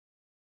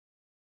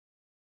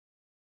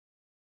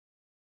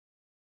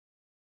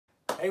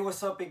Hey,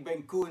 what's up? Ik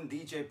ben Koen,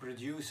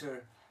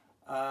 DJ-producer.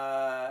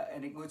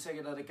 En ik moet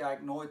zeggen dat ik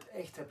eigenlijk nooit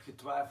echt heb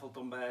getwijfeld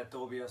om bij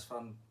Tobias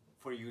van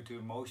For You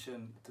to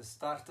Motion te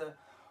starten.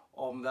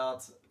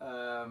 Omdat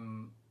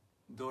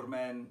door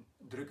mijn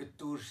drukke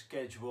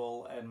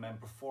tourschedule en mijn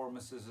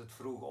performances, het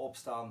vroeg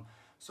opstaan,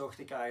 zocht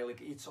ik eigenlijk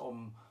iets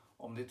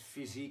om dit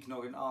fysiek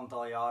nog een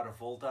aantal jaren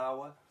vol te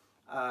houden.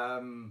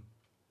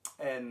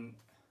 En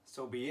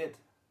so be it.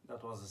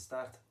 Dat was de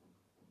start.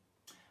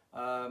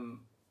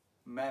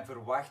 Mijn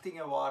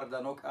verwachtingen waren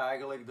dan ook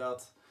eigenlijk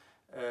dat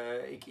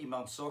ik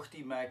iemand zocht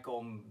die mij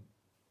kon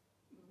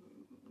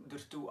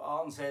ertoe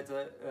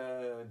aanzetten,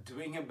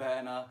 dwingen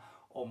bijna,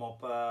 om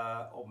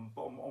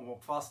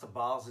op vaste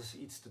basis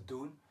iets te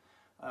doen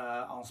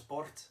aan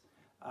sport.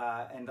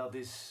 En dat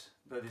is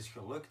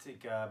gelukt.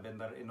 Ik ben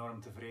daar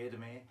enorm tevreden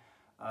mee.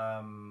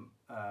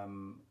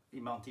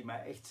 Iemand die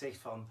mij echt zegt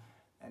van,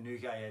 en nu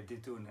ga je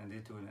dit doen en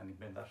dit doen, en ik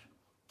ben daar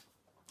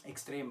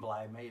extreem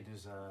blij mee,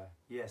 dus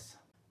yes.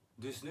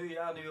 Dus nu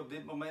op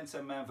dit moment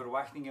zijn mijn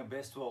verwachtingen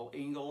best wel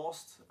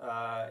ingelost.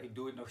 Ik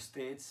doe het nog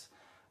steeds.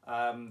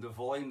 De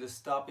volgende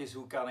stap is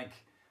hoe kan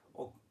ik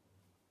ook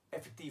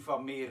effectief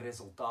wat meer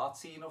resultaat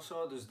zien of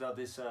zo. Dus dat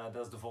is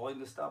de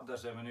volgende stap. Daar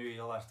zijn we nu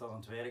heel hard aan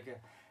het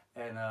werken.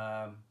 En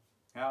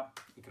ja,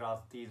 ik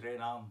raad het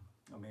iedereen aan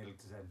om eerlijk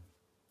te zijn.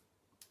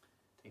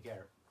 Take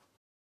care.